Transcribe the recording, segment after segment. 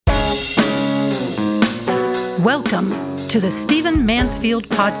Welcome to the Stephen Mansfield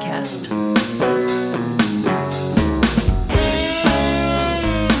Podcast.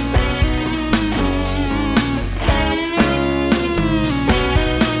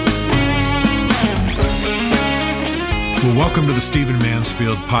 Well, welcome to the Stephen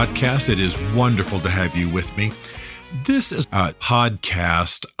Mansfield Podcast. It is wonderful to have you with me. This is a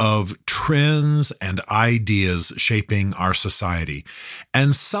podcast of trends and ideas shaping our society.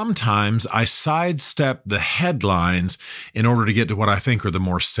 And sometimes I sidestep the headlines in order to get to what I think are the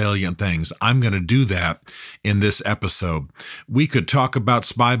more salient things. I'm going to do that in this episode. We could talk about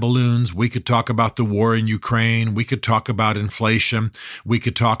spy balloons. We could talk about the war in Ukraine. We could talk about inflation. We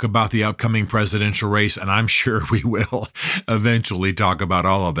could talk about the upcoming presidential race. And I'm sure we will eventually talk about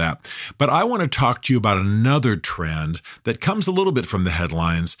all of that. But I want to talk to you about another trend that comes a little bit from the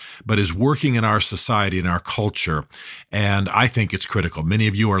headlines, but is working in our society and our culture. And I think it's critical. Many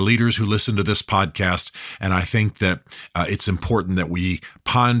of you are leaders who listen to this podcast, and I think that it's important that we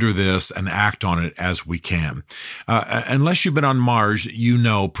ponder this and act on it as we can. Unless you've been on Mars, you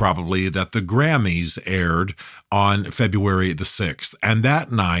know probably that the Grammys aired on February the 6th. And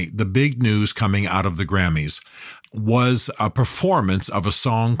that night, the big news coming out of the Grammys was a performance of a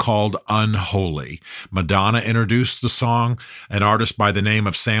song called Unholy. Madonna introduced the song. An artist by the name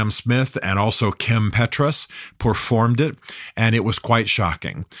of Sam Smith and also Kim Petras performed it, and it was quite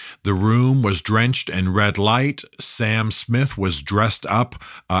shocking. The room was drenched in red light. Sam Smith was dressed up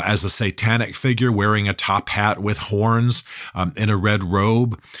as a satanic figure wearing a top hat with horns in a red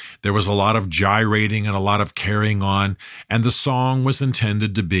robe. There was a lot of gyrating and a lot of carrying on, and the song was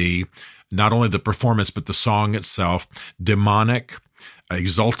intended to be not only the performance, but the song itself, demonic,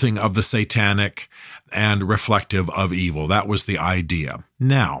 exalting of the satanic, and reflective of evil. That was the idea.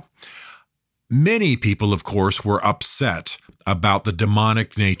 Now, many people, of course, were upset about the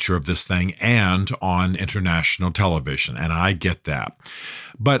demonic nature of this thing and on international television, and I get that.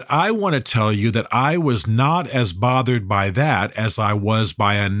 But I want to tell you that I was not as bothered by that as I was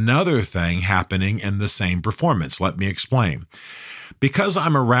by another thing happening in the same performance. Let me explain. Because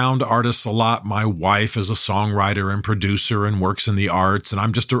I'm around artists a lot, my wife is a songwriter and producer and works in the arts,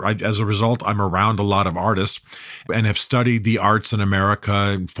 and as a result, I'm around a lot of artists and have studied the arts in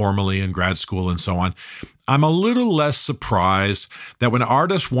America formally in grad school and so on. I'm a little less surprised that when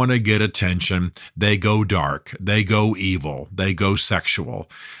artists want to get attention, they go dark, they go evil, they go sexual.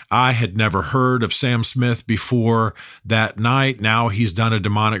 I had never heard of Sam Smith before that night. Now he's done a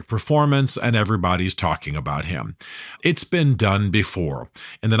demonic performance and everybody's talking about him. It's been done before.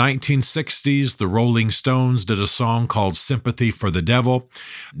 In the 1960s, the Rolling Stones did a song called Sympathy for the Devil.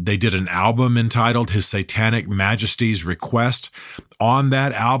 They did an album entitled His Satanic Majesty's Request. On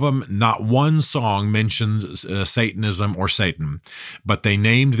that album, not one song mentions Satanism or Satan, but they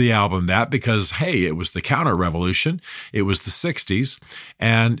named the album that because, hey, it was the counter-revolution, it was the 60s,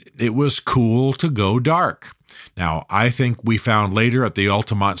 and it was cool to go dark. Now, I think we found later at the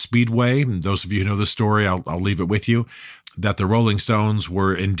Altamont Speedway, and those of you who know the story, I'll leave it with you, that the Rolling Stones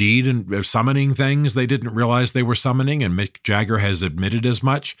were indeed summoning things they didn't realize they were summoning, and Mick Jagger has admitted as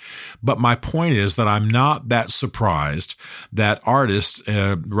much. But my point is that I'm not that surprised that artists,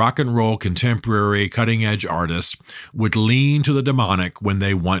 rock and roll, contemporary, cutting-edge artists, would lean to the demonic when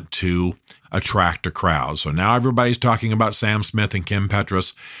they want to attract a crowd. So now everybody's talking about Sam Smith and Kim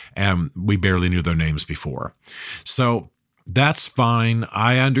Petras, and we barely knew their names before. So that's fine.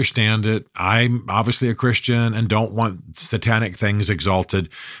 I understand it. I'm obviously a Christian and don't want satanic things exalted,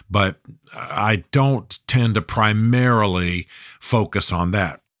 but I don't tend to primarily focus on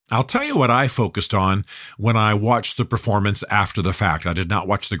that. I'll tell you what I focused on when I watched the performance after the fact. I did not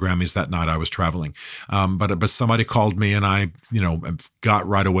watch the Grammys that night. I was traveling. But somebody called me and I, got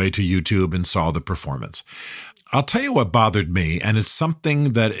right away to YouTube and saw the performance. I'll tell you what bothered me, and it's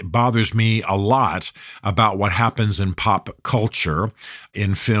something that bothers me a lot about what happens in pop culture,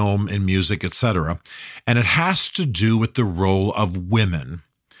 in film, in music, etc., and it has to do with the role of women.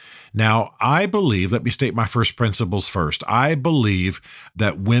 Now, I believe, let me state my first principles first. I believe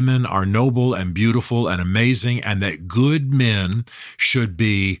that women are noble and beautiful and amazing, and that good men should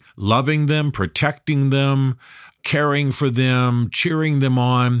be loving them, protecting them, caring for them, cheering them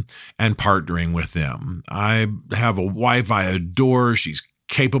on, and partnering with them. I have a wife I adore. She's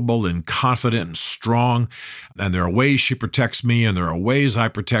capable and confident and strong, and there are ways she protects me, and there are ways I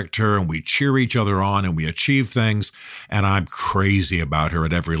protect her, and we cheer each other on, and we achieve things, and I'm crazy about her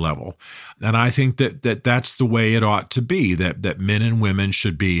at every level. And I think that's the way it ought to be, that men and women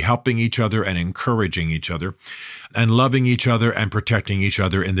should be helping each other and encouraging each other, and loving each other and protecting each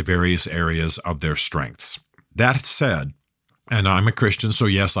other in the various areas of their strengths. That said, And I'm a Christian, so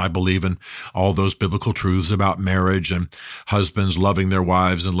yes, I believe in all those biblical truths about marriage and husbands loving their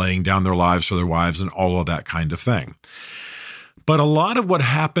wives and laying down their lives for their wives and all of that kind of thing. But a lot of what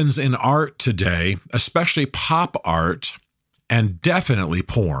happens in art today, especially pop art and definitely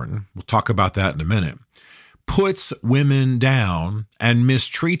porn, we'll talk about that in a minute, puts women down and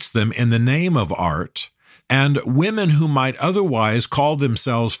mistreats them in the name of art. And women who might otherwise call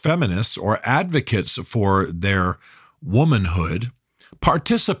themselves feminists or advocates for their womanhood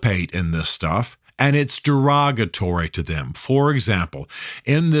participate in this stuff, and it's derogatory to them. For example,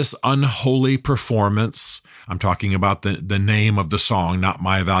 in this unholy performance, I'm talking about the name of the song, not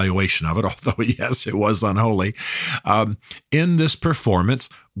my evaluation of it, although yes, it was unholy. In this performance,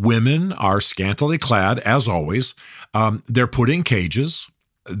 women are scantily clad, as always. They're put in cages.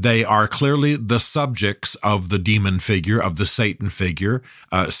 They are clearly the subjects of the demon figure, of the Satan figure,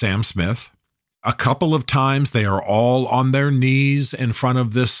 Sam Smith. A couple of times they are all on their knees in front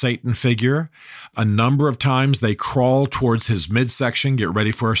of this Satan figure. A number of times they crawl towards his midsection. Get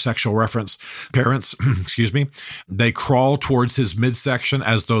ready for a sexual reference, parents. Excuse me. They crawl towards his midsection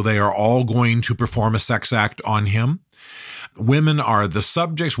as though they are all going to perform a sex act on him. Women are the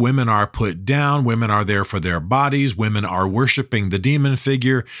subjects. Women are put down. Women are there for their bodies. Women are worshiping the demon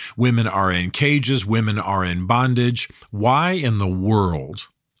figure. Women are in cages. Women are in bondage. Why in the world,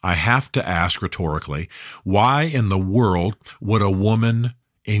 I have to ask rhetorically, why in the world would a woman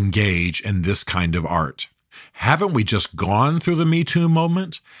engage in this kind of art? Haven't we just gone through the Me Too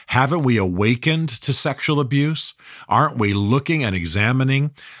moment? Haven't we awakened to sexual abuse? Aren't we looking and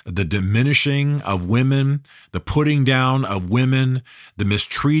examining the diminishing of women, the putting down of women, the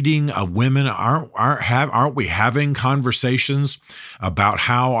mistreating of women? Aren't we having conversations about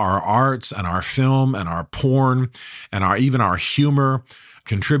how our arts and our film and our porn and even our humor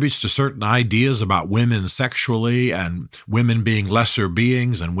contributes to certain ideas about women sexually and women being lesser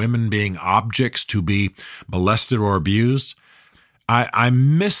beings and women being objects to be molested or abused?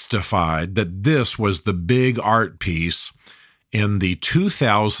 I'm mystified that this was the big art piece in the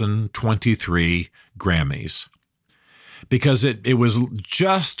 2023 Grammys, because it was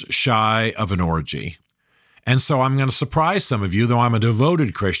just shy of an orgy. And so I'm going to surprise some of you, though I'm a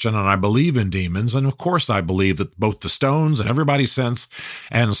devoted Christian and I believe in demons. And of course, I believe that both the Stones and Everybody Since,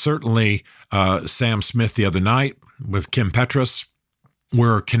 and certainly Sam Smith the other night with Kim Petras,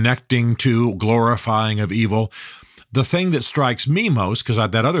 were connecting to glorifying of evil. The thing that strikes me most, because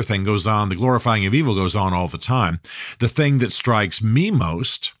that other thing goes on, the glorifying of evil goes on all the time. The thing that strikes me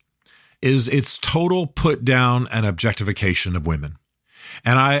most is its total put down and objectification of women.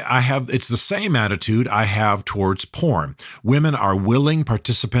 And it's the same attitude I have towards porn. Women are willing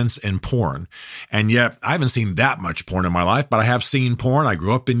participants in porn. And yet I haven't seen that much porn in my life, but I have seen porn. I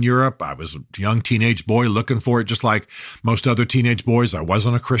grew up in Europe. I was a young teenage boy looking for it, just like most other teenage boys. I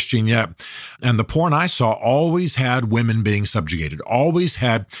wasn't a Christian yet. And the porn I saw always had women being subjugated, always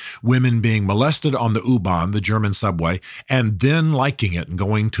had women being molested on the U-Bahn, the German subway, and then liking it and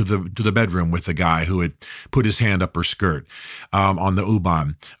going to the bedroom with the guy who had put his hand up her skirt on the U-Bahn.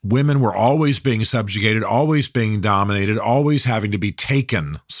 Women were always being subjugated, always being dominated, always having to be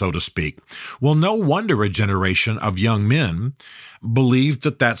taken, so to speak. Well, no wonder a generation of young men believed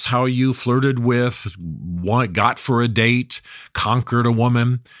that that's how you flirted with, got for a date, conquered a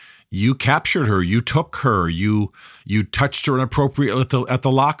woman. You captured her, you took her, you touched her inappropriately at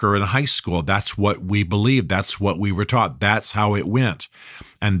the locker in high school. That's what we believed. That's what we were taught. That's how it went.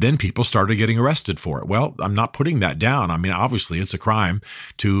 And then people started getting arrested for it. Well, I'm not putting that down. I mean, obviously it's a crime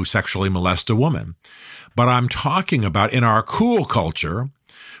to sexually molest a woman. But I'm talking about in our cool culture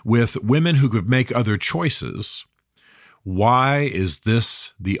with women who could make other choices. Why is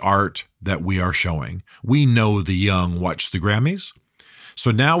this the art that we are showing? We know the young watch the Grammys.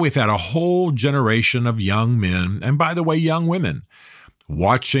 So now we've had a whole generation of young men, and by the way, young women,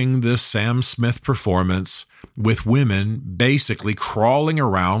 watching this Sam Smith performance with women basically crawling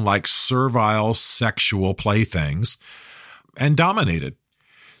around like servile sexual playthings and dominated.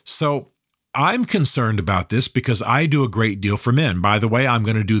 So I'm concerned about this because I do a great deal for men. By the way, I'm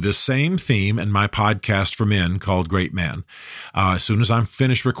going to do the same theme in my podcast for men called Great Man. As soon as I'm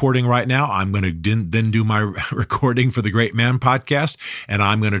finished recording right now, I'm going to then do my recording for the Great Man podcast, and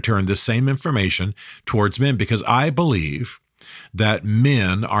I'm going to turn the same information towards men because I believe that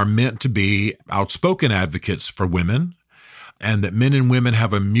men are meant to be outspoken advocates for women, and that men and women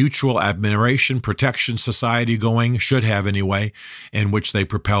have a mutual admiration, protection society going, should have anyway, in which they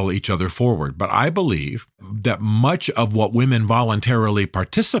propel each other forward. But I believe that much of what women voluntarily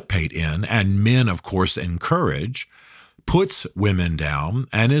participate in, and men, of course, encourage, puts women down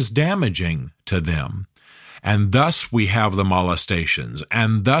and is damaging to them. And thus we have the molestations.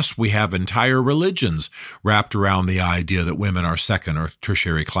 And thus we have entire religions wrapped around the idea that women are second or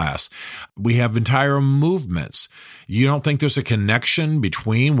tertiary class. We have entire movements. You don't think there's a connection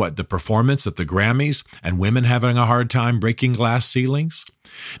between what the performance at the Grammys and women having a hard time breaking glass ceilings?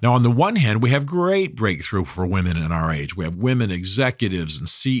 Now, on the one hand, we have great breakthrough for women in our age. We have women executives and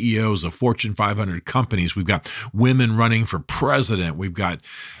CEOs of Fortune 500 companies. We've got women running for president. We've had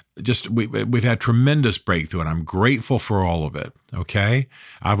tremendous breakthrough, and I'm grateful for all of it. Okay.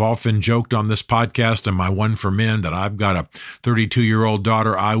 I've often joked on this podcast and my One for Men that I've got a 32-year-old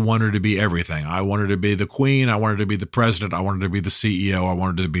daughter. I want her to be everything. I want her to be the queen. I want her to be the president. I want her to be the CEO. I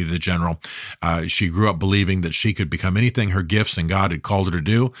want her to be the general. She grew up believing that she could become anything her gifts and God had called her to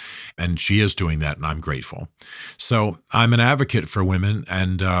do. And she is doing that. And I'm grateful. So I'm an advocate for women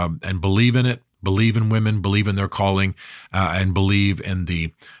and believe in it. Believe in women, believe in their calling, and believe in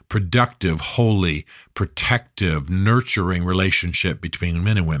the productive, holy, protective, nurturing relationship between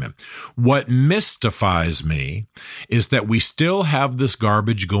men and women. What mystifies me is that we still have this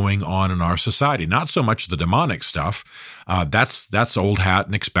garbage going on in our society. Not so much the demonic stuff. That's old hat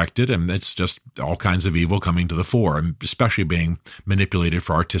and expected, and it's just all kinds of evil coming to the fore, and especially being manipulated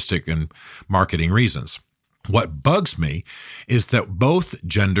for artistic and marketing reasons. What bugs me is that both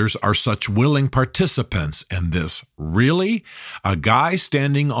genders are such willing participants in this. Really? A guy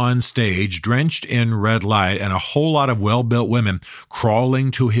standing on stage drenched in red light and a whole lot of well-built women crawling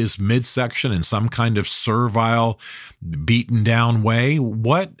to his midsection in some kind of servile, beaten down way?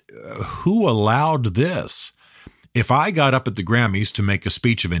 Who allowed this? If I got up at the Grammys to make a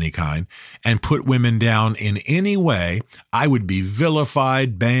speech of any kind and put women down in any way, I would be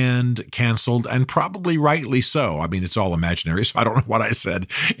vilified, banned, canceled, and probably rightly so. I mean, it's all imaginary, so I don't know what I said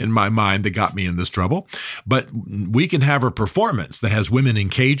in my mind that got me in this trouble. But we can have a performance that has women in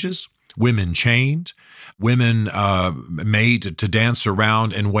cages, women chained, women made to dance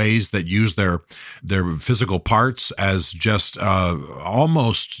around in ways that use their physical parts as just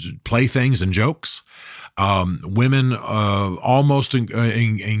almost playthings and jokes. Women almost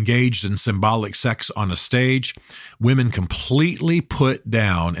engaged in symbolic sex on a stage. Women completely put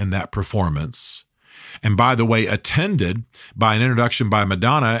down in that performance. And by the way, attended by an introduction by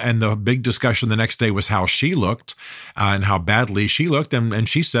Madonna, and the big discussion the next day was how she looked and how badly she looked. And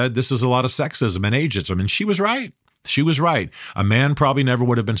she said, this is a lot of sexism and ageism. And she was right. She was right. A man probably never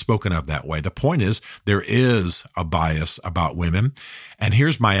would have been spoken of that way. The point is, there is a bias about women. And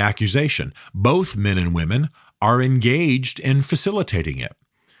here's my accusation. Both men and women are engaged in facilitating it.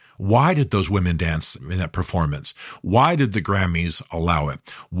 Why did those women dance in that performance? Why did the Grammys allow it?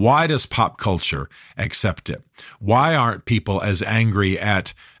 Why does pop culture accept it? Why aren't people as angry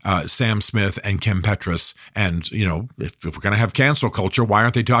at Sam Smith and Kim Petras? And, if we're going to have cancel culture, why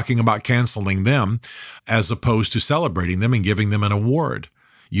aren't they talking about canceling them as opposed to celebrating them and giving them an award?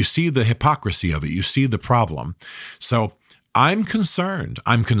 You see the hypocrisy of it. You see the problem. So I'm concerned.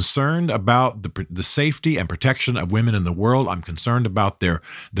 I'm concerned about the safety and protection of women in the world. I'm concerned about their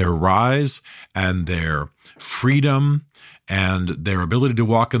rise and their freedom and their ability to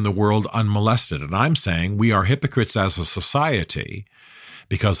walk in the world unmolested. And I'm saying we are hypocrites as a society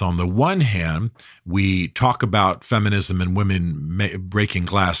because on the one hand, we talk about feminism and women breaking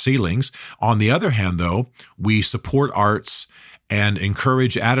glass ceilings. On the other hand, though, we support arts and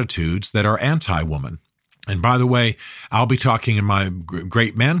encourage attitudes that are anti-woman. And by the way, I'll be talking in my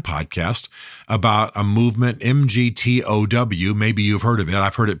Great Man podcast about a movement, MGTOW. Maybe you've heard of it.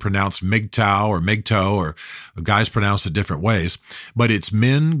 I've heard it pronounced MGTOW or MGTOW, or guys pronounce it different ways. But it's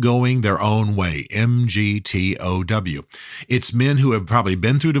men going their own way, MGTOW. It's men who have probably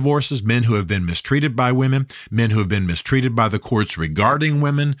been through divorces, men who have been mistreated by women, men who have been mistreated by the courts regarding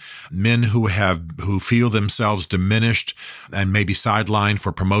women, men who feel themselves diminished and maybe sidelined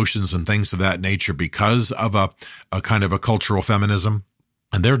for promotions and things of that nature because of a kind of a cultural feminism.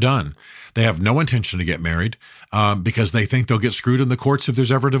 And they're done. They have no intention to get married because they think they'll get screwed in the courts if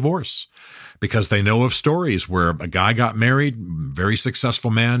there's ever divorce. Because they know of stories where a guy got married, very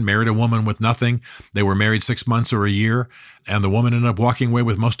successful man, married a woman with nothing. They were married 6 months or a year, and the woman ended up walking away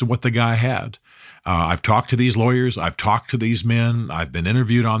with most of what the guy had. I've talked to these lawyers. I've talked to these men. I've been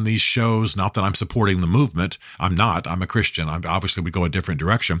interviewed on these shows. Not that I'm supporting the movement. I'm not. I'm a Christian. Obviously, we go a different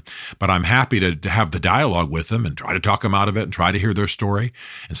direction. But I'm happy to have the dialogue with them and try to talk them out of it and try to hear their story.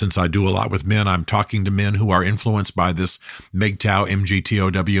 And since I do a lot with men, I'm talking to men who are influenced by this MGTOW,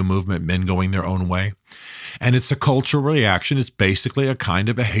 MGTOW movement, men going their own way. And it's a cultural reaction. It's basically a kind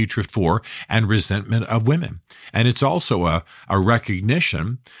of a hatred for and resentment of women. And it's also a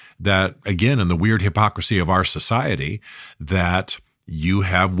recognition that, again, in the weird hypocrisy of our society, that You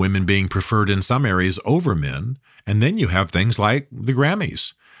have women being preferred in some areas over men. And then you have things like the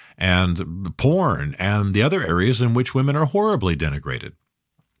Grammys and porn and the other areas in which women are horribly denigrated.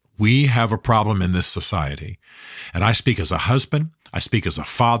 We have a problem in this society. And I speak as a husband. I speak as a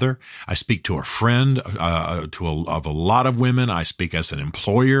father. I speak to a friend of a lot of women. I speak as an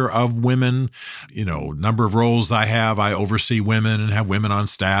employer of women. Number of roles I have. I oversee women and have women on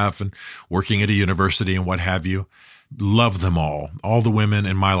staff and working at a university and what have you. Love them all. All the women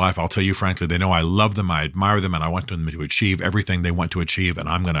in my life, I'll tell you frankly, they know I love them, I admire them, and I want them to achieve everything they want to achieve, and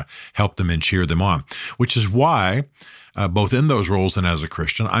I'm going to help them and cheer them on. Which is why, both in those roles and as a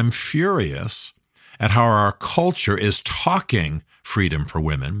Christian, I'm furious at how our culture is talking freedom for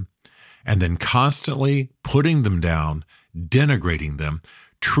women and then constantly putting them down, denigrating them,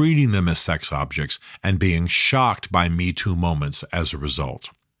 treating them as sex objects, and being shocked by Me Too moments as a result.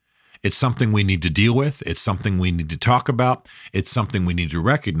 It's something we need to deal with. It's something we need to talk about. It's something we need to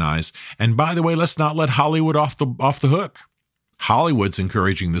recognize. And by the way, let's not let Hollywood off the hook. Hollywood's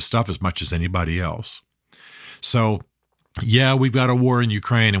encouraging this stuff as much as anybody else. So, yeah, we've got a war in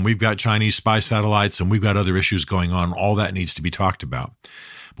Ukraine and we've got Chinese spy satellites and we've got other issues going on. All that needs to be talked about.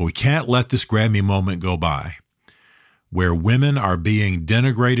 But we can't let this Grammy moment go by where women are being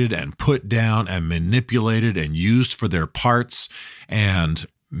denigrated and put down and manipulated and used for their parts and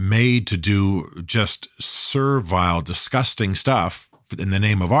made to do just servile, disgusting stuff in the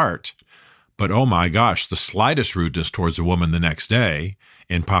name of art. But oh my gosh, the slightest rudeness towards a woman the next day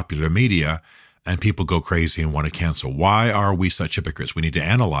in popular media, and people go crazy and want to cancel. Why are we such hypocrites? We need to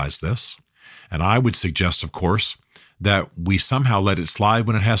analyze this. And I would suggest, of course, that we somehow let it slide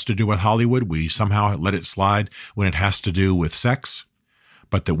when it has to do with Hollywood. We somehow let it slide when it has to do with sex.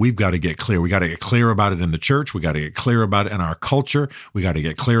 But that we've got to get clear. We got to get clear about it in the church. We got to get clear about it in our culture. We got to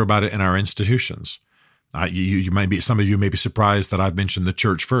get clear about it in our institutions. Some of you may be surprised that I've mentioned the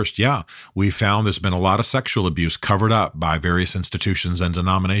church first. Yeah, we found there's been a lot of sexual abuse covered up by various institutions and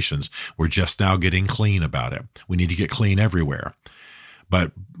denominations. We're just now getting clean about it. We need to get clean everywhere.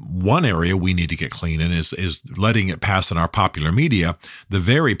 But one area we need to get clean in is letting it pass in our popular media, the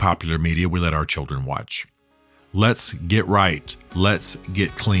very popular media we let our children watch. Let's get right. Let's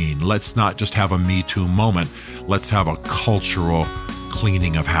get clean. Let's not just have a Me Too moment. Let's have a cultural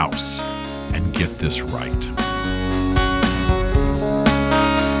cleaning of house and get this right.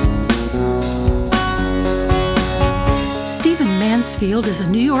 Stephen Mansfield is a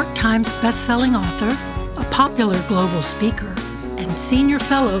New York Times best-selling author, a popular global speaker, and senior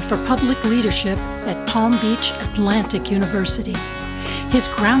fellow for public leadership at Palm Beach Atlantic University. His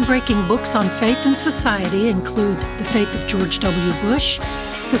groundbreaking books on faith and society include The Faith of George W. Bush,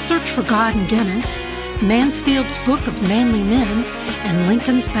 The Search for God in Guinness, Mansfield's Book of Manly Men, and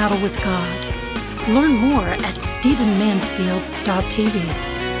Lincoln's Battle with God. Learn more at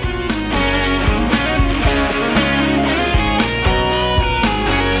stephenmansfield.tv.